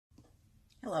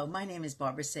Hello, my name is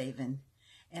Barbara Savin,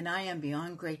 and I am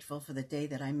beyond grateful for the day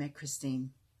that I met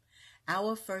Christine.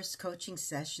 Our first coaching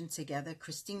session together,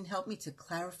 Christine helped me to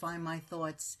clarify my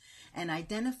thoughts and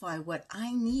identify what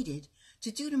I needed to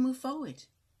do to move forward.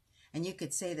 And you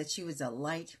could say that she was a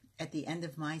light at the end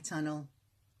of my tunnel.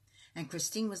 And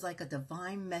Christine was like a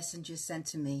divine messenger sent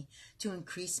to me to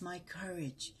increase my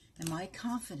courage and my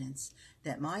confidence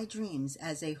that my dreams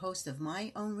as a host of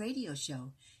my own radio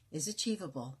show is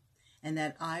achievable and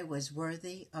that I was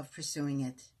worthy of pursuing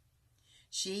it.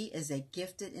 She is a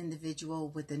gifted individual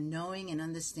with a knowing and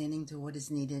understanding to what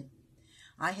is needed.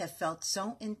 I have felt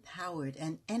so empowered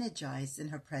and energized in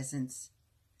her presence.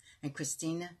 And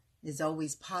Christina is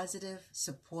always positive,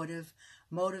 supportive,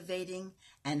 motivating,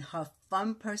 and her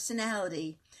fun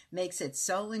personality makes it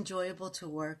so enjoyable to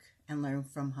work and learn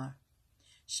from her.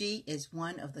 She is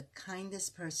one of the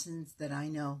kindest persons that I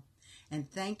know. And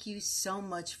thank you so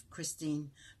much,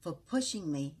 Christine, for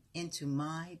pushing me into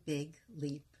my big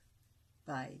leap.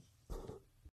 Bye.